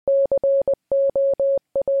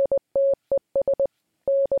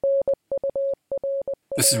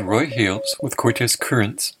This is Roy Hales with Cortes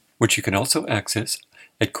Currents, which you can also access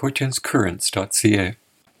at cortescurrents.ca.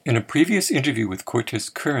 In a previous interview with Cortes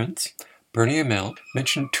Currents, Bernie Amell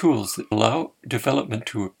mentioned tools that allow development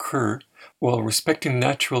to occur while respecting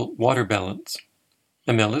natural water balance.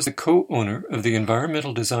 Amell is the co-owner of the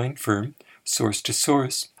environmental design firm Source to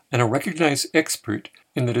Source and a recognized expert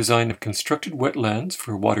in the design of constructed wetlands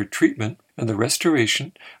for water treatment and the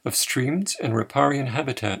restoration of streams and riparian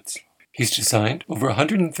habitats. He's designed over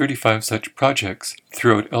 135 such projects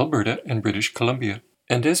throughout Alberta and British Columbia,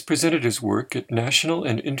 and has presented his work at national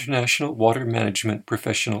and international water management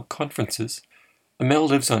professional conferences. Amell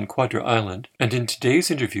lives on Quadra Island, and in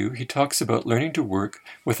today's interview he talks about learning to work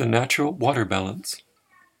with a natural water balance.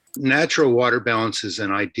 Natural water balance is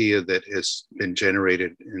an idea that has been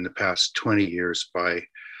generated in the past 20 years by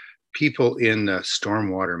people in the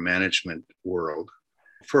stormwater management world.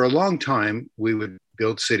 For a long time, we would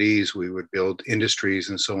build cities, we would build industries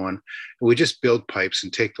and so on. And we just build pipes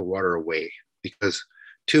and take the water away because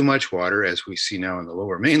too much water, as we see now in the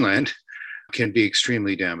Lower Mainland, can be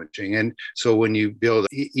extremely damaging. And so when you build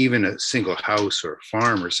even a single house or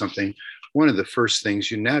farm or something, one of the first things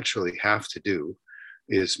you naturally have to do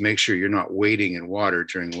is make sure you're not wading in water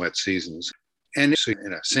during wet seasons. And so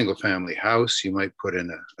in a single family house, you might put in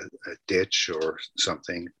a ditch or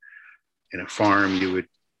something. In a farm, you would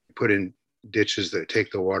put in ditches that take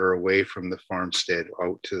the water away from the farmstead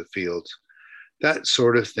out to the fields, that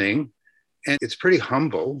sort of thing. And it's pretty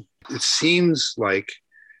humble. It seems like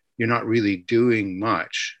you're not really doing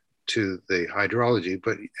much to the hydrology,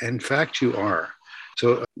 but in fact you are.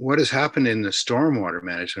 So what has happened in the stormwater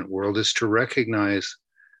management world is to recognize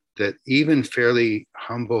that even fairly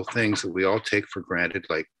humble things that we all take for granted,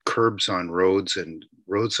 like curbs on roads and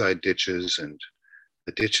roadside ditches and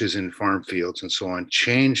the ditches in farm fields and so on,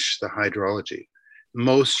 change the hydrology.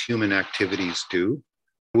 Most human activities do.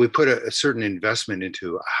 We put a certain investment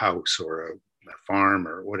into a house or a farm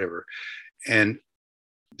or whatever. And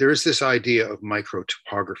there's this idea of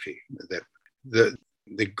microtopography, that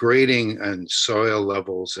the grading and soil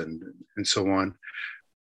levels and so on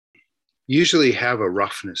usually have a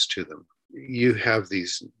roughness to them. You have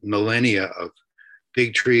these millennia of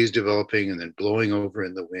big trees developing and then blowing over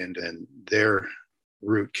in the wind, and their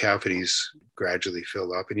root cavities gradually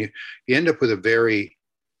fill up, and you end up with a very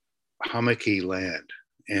hummocky land.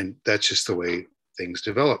 And that's just the way things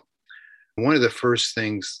develop. One of the first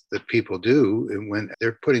things that people do when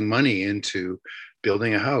they're putting money into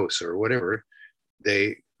building a house or whatever,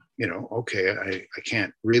 they, okay, I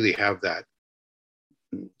can't really have that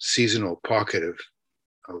seasonal pocket of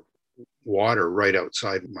water right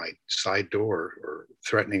outside my side door or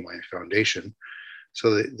threatening my foundation.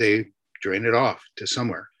 So they drain it off to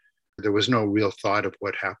somewhere. There was no real thought of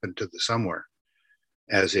what happened to the somewhere,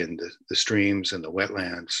 as in the streams and the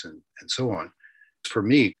wetlands and so on. For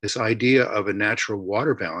me, this idea of a natural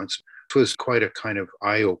water balance was quite a kind of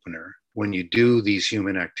eye-opener. When you do these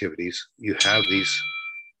human activities, you have these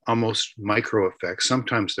almost micro effects.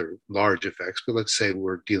 Sometimes they're large effects, but let's say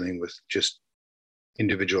we're dealing with just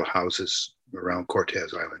individual houses around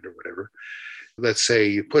Cortes Island or whatever. Let's say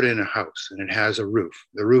you put in a house and it has a roof.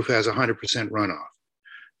 The roof has 100% runoff.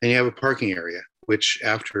 Then you have a parking area, which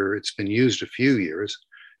after it's been used a few years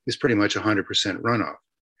is pretty much 100% runoff.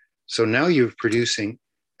 So now you're producing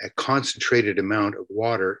a concentrated amount of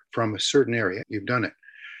water from a certain area. You've done it.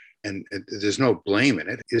 And there's no blame in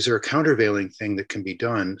it. Is there a countervailing thing that can be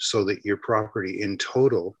done so that your property in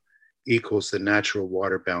total equals the natural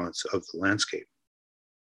water balance of the landscape?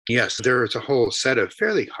 Yes, there is a whole set of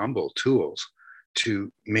fairly humble tools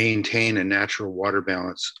to maintain a natural water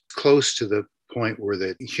balance close to the point where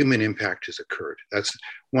the human impact has occurred. That's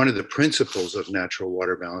one of the principles of natural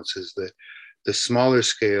water balance, is that the smaller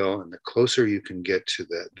scale and the closer you can get to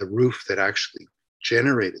the roof that actually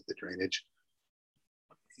generated the drainage,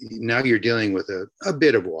 now you're dealing with a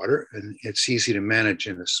bit of water, and it's easy to manage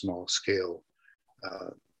in a small scale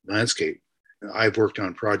landscape. I've worked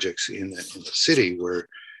on projects in the city where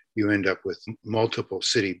you end up with multiple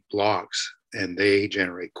city blocks and they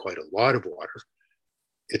generate quite a lot of water.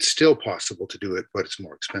 It's still possible to do it, but it's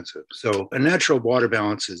more expensive. So a natural water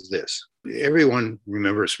balance is this. Everyone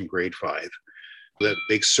remembers from grade 5, that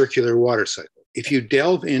big circular water cycle. If you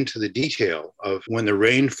delve into the detail of when the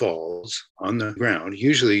rain falls on the ground,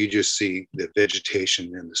 usually you just see the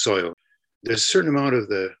vegetation and the soil. There's a certain amount of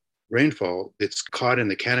the rainfall that's caught in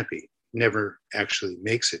the canopy, never actually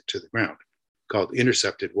makes it to the ground, called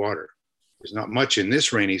intercepted water. There's not much in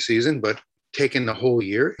this rainy season, but taken the whole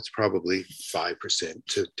year, it's probably 5%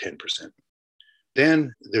 to 10%.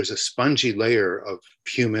 Then there's a spongy layer of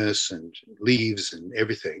humus and leaves and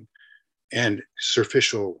everything and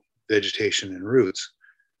superficial vegetation and roots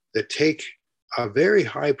that take a very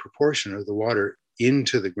high proportion of the water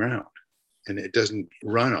into the ground, and it doesn't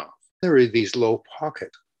run off. There are these low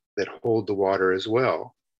pockets that hold the water as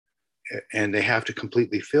well, and they have to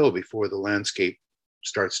completely fill before the landscape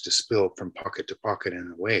starts to spill from pocket to pocket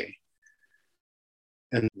and away.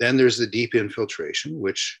 And then there's the deep infiltration,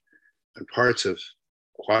 which in parts of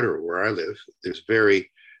Quadra where I live, there's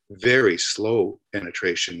very, very slow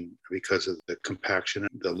penetration because of the compaction.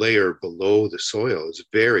 The layer below the soil is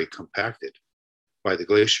very compacted by the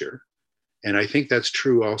glacier. And I think that's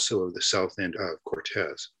true also of the south end of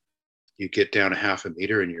Cortez. You get down a half a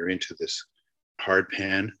meter and you're into this hard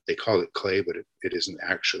pan. They call it clay, but it isn't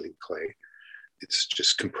actually clay. It's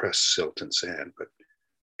just compressed silt and sand. But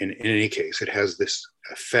in any case, it has this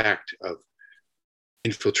effect of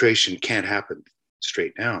infiltration can't happen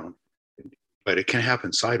straight down, but it can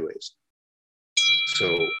happen sideways.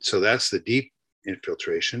 So that's the deep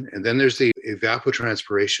infiltration. And then there's the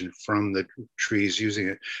evapotranspiration from the trees using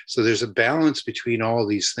it. So there's a balance between all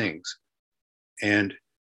these things. And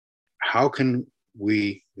how can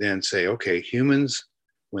we then say, okay, humans,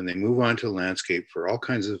 when they move on to landscape for all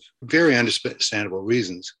kinds of very understandable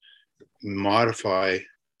reasons, modify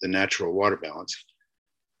the natural water balance?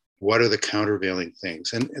 What are the countervailing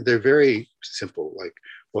things? And they're very simple. Like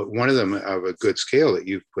one of them of a good scale that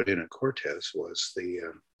you've put in Cortez was the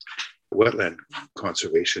wetland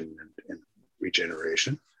conservation and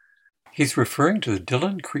regeneration. He's referring to the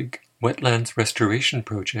Dillon Creek Wetlands Restoration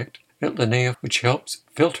Project at Linnea, which helps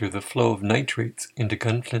filter the flow of nitrates into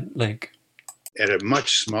Gunflint Lake. At a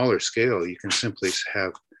much smaller scale, you can simply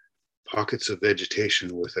have pockets of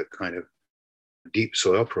vegetation with a kind of deep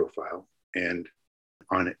soil profile and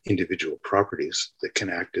on individual properties that can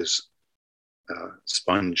act as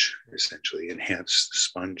sponge, essentially, enhanced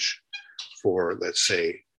sponge for, let's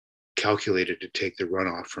say, calculated to take the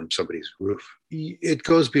runoff from somebody's roof. It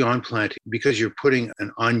goes beyond planting because you're putting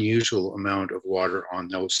an unusual amount of water on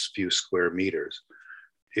those few square meters.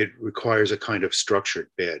 It requires a kind of structured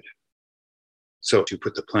bed. So you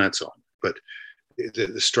put the plants on, but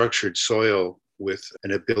the structured soil with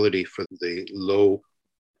an ability for the low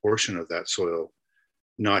portion of that soil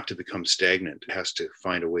not to become stagnant. It has to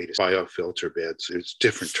find a way to biofilter beds. There's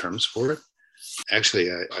different terms for it.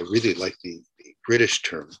 Actually, I really like the British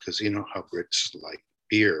term because you know how Brits like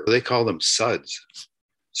beer. They call them SUDs,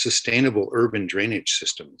 Sustainable Urban Drainage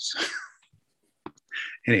Systems.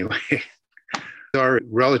 Anyway, are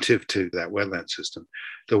relative to that wetland system.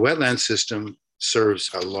 The wetland system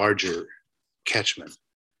serves a larger catchment.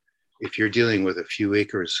 If you're dealing with a few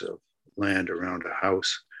acres of land around a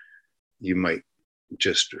house, you might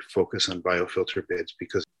just focus on biofilter beds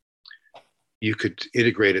because you could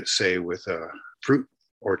integrate it, say, with a fruit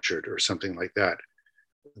orchard or something like that,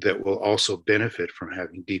 that will also benefit from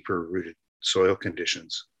having deeper rooted soil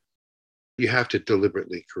conditions. You have to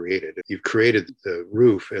deliberately create it. If you've created the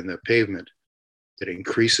roof and the pavement that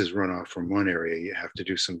increases runoff from one area, you have to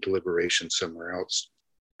do some deliberation somewhere else.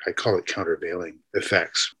 I call it countervailing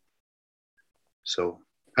effects. So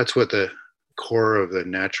that's what the core of the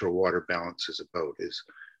natural water balance is about, is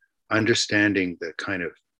understanding the kind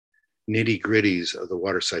of nitty-gritties of the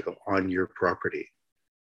water cycle on your property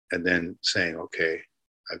and then saying, okay,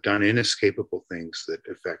 I've done inescapable things that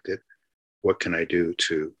affect it. What can I do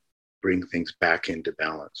to bring things back into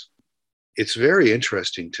balance? It's very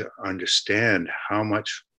interesting to understand how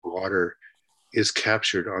much water is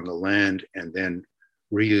captured on the land and then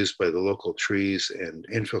reused by the local trees and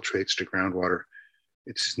infiltrates to groundwater.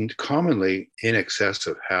 It's commonly in excess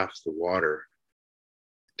of half the water.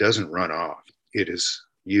 It doesn't run off. It is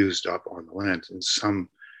used up on the land. In some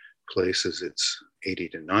places, it's 80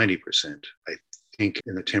 to 90%. I think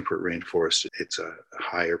in the temperate rainforest, it's a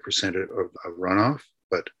higher percentage of runoff,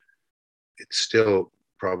 but it's still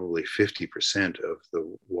probably 50% of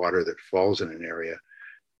the water that falls in an area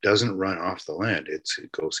doesn't run off the land. It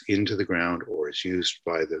goes into the ground or is used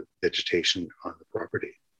by the vegetation on the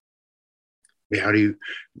property. I mean, how do you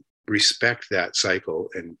respect that cycle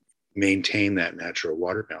and maintain that natural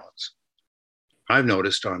water balance? I've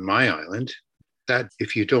noticed on my island that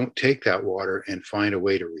if you don't take that water and find a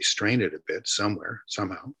way to restrain it a bit somewhere,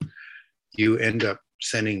 somehow, you end up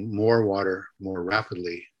sending more water more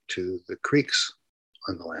rapidly to the creeks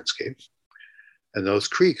on the landscape. And those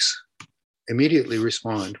creeks immediately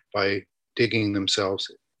respond by digging themselves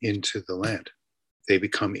into the land. They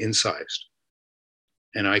become incised.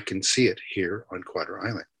 And I can see it here on Quadra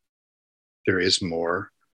Island. There is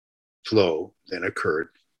more flow than occurred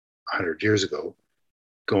 100 years ago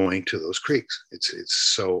going to those creeks. It's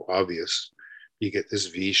so obvious. You get this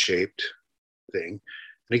V-shaped thing.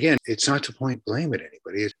 And again, it's not to point blame at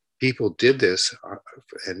anybody. People did this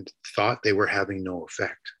and thought they were having no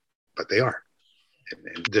effect, but they are.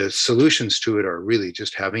 And the solutions to it are really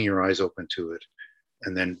just having your eyes open to it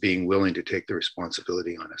and then being willing to take the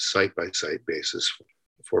responsibility on a site-by-site basis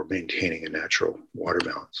for maintaining a natural water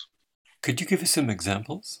balance. Could you give us some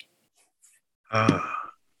examples?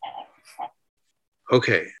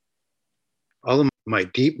 Okay. All of my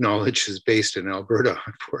deep knowledge is based in Alberta,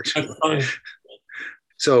 unfortunately.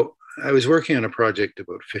 So I was working on a project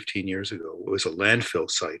about 15 years ago. It was a landfill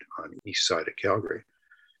site on the east side of Calgary.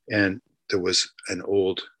 And there was an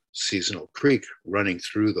old seasonal creek running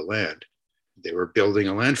through the land. They were building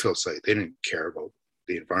a landfill site. They didn't care about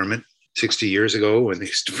the environment 60 years ago when they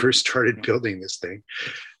first started building this thing.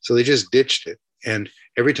 So they just ditched it. And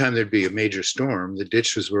every time there'd be a major storm, the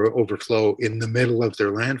ditches would overflow in the middle of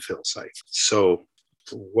their landfill site. So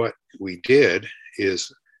what we did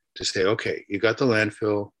is to say, okay, you got the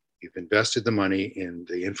landfill, you've invested the money in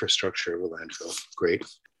the infrastructure of a landfill, great.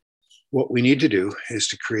 What we need to do is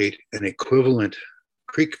to create an equivalent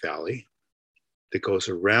creek valley that goes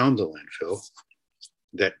around the landfill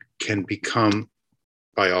that can become,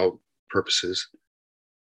 by all purposes,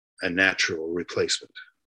 a natural replacement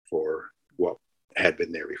for what had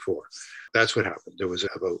been there before. That's what happened. There was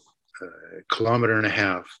about a kilometer and a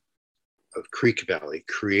half of creek valley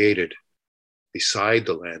created beside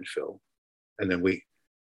the landfill. And then we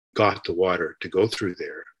got the water to go through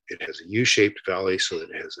there. It has a U-shaped valley, so that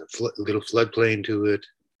it has a little floodplain to it.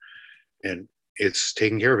 And it's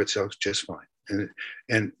taking care of itself just fine.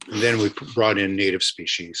 And then we brought in native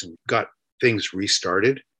species and got things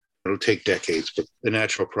restarted. It'll take decades, but the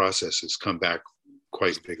natural processes come back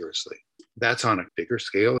quite vigorously. That's on a bigger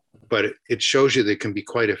scale, but it shows you that it can be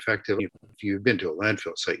quite effective. If you've been to a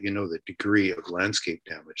landfill site, you know the degree of landscape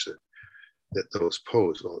damage that those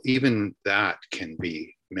pose. Well, even that can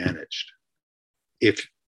be managed if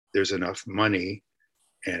there's enough money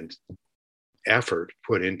and effort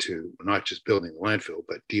put into not just building the landfill,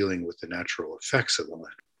 but dealing with the natural effects of the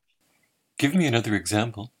land. Give me another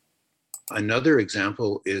example. Another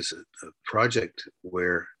example is a project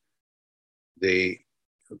where they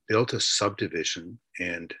built a subdivision,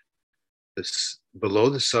 and below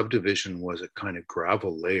the subdivision was a kind of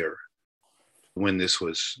gravel layer. When this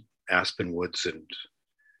was aspen woods and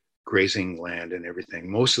grazing land and everything,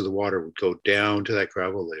 most of the water would go down to that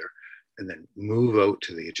gravel layer and then move out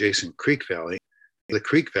to the adjacent creek valley. The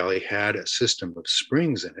creek valley had a system of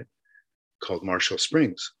springs in it called Marshall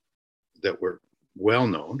Springs that were well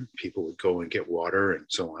known. People would go and get water and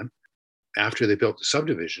so on. After they built the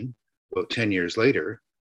subdivision, about 10 years later,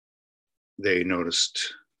 they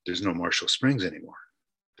noticed there's no Marshall Springs anymore.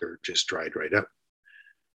 They're just dried right up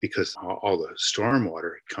because all the storm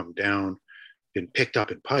water had come down, been picked up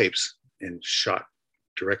in pipes and shot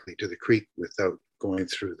directly to the creek without going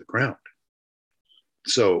through the ground.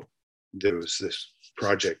 So there was this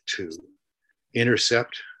project to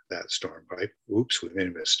intercept that storm pipe. Oops, we made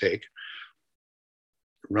a mistake.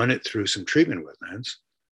 Run it through some treatment wetlands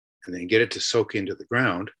and then get it to soak into the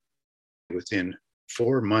ground. Within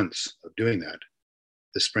 4 months of doing that,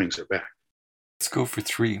 the springs are back. Let's go for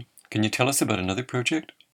 3. Can you tell us about another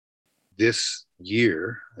project? This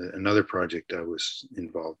year, another project I was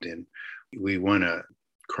involved in, we won a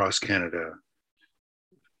Cross Canada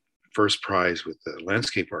first prize with the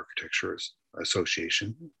Landscape Architecture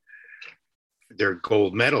Association. Their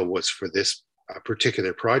gold medal was for this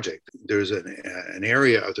particular project. There's an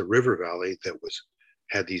area of the river valley that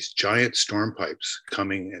had these giant storm pipes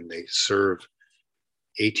coming, and they serve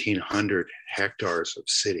 1,800 hectares of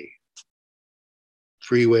city,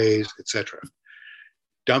 freeways, etc.,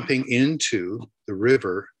 dumping into the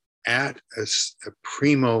river at a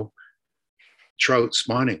primo trout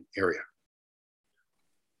spawning area.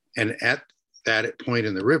 And at that point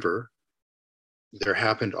in the river, there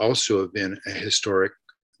happened also to have been a historic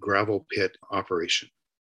gravel pit operation.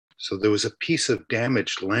 So there was a piece of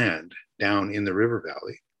damaged land down in the river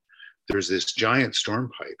valley. There's this giant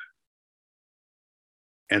storm pipe,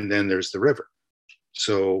 and then there's the river.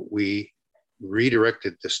 So we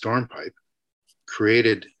redirected the storm pipe,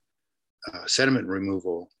 created a sediment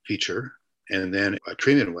removal feature, and then a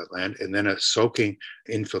treatment wetland, and then a soaking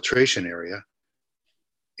infiltration area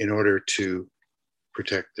in order to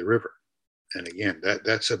protect the river. And again,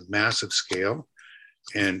 that's a massive scale,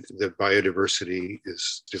 and the biodiversity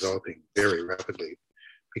is developing very rapidly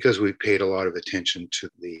because we paid a lot of attention to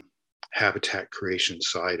the habitat creation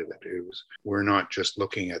side of it. We're not just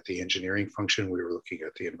looking at the engineering function, we were looking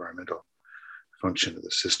at the environmental function of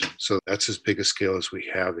the system. So that's as big a scale as we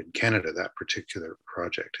have in Canada, that particular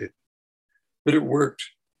project. But it worked.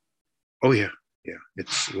 Oh, yeah. Yeah,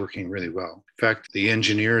 it's working really well. In fact, the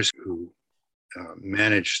engineers who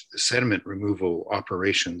manage the sediment removal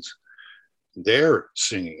operations, they're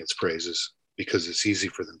singing its praises because it's easy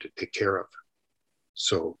for them to take care of.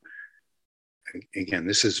 So again,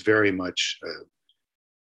 this is very much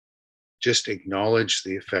just acknowledge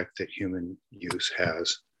the effect that human use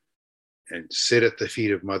has and sit at the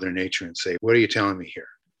feet of Mother Nature and say, what are you telling me here?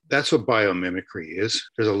 That's what biomimicry is.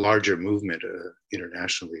 There's a larger movement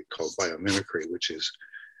internationally called biomimicry, which is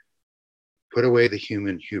put away the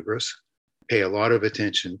human hubris, pay a lot of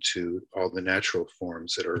attention to all the natural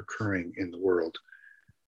forms that are occurring in the world,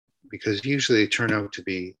 because usually they turn out to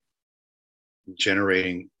be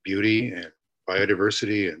generating beauty and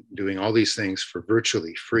biodiversity and doing all these things for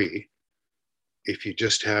virtually free. If you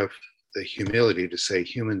just have the humility to say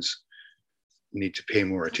humans need to pay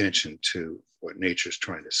more attention to what nature's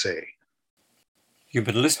trying to say. You've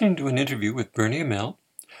been listening to an interview with Bernie Amell,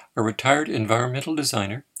 a retired environmental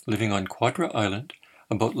designer living on Quadra Island,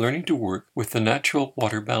 about learning to work with the natural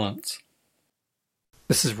water balance.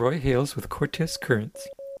 This is Roy Hales with Cortes Currents.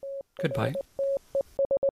 Goodbye.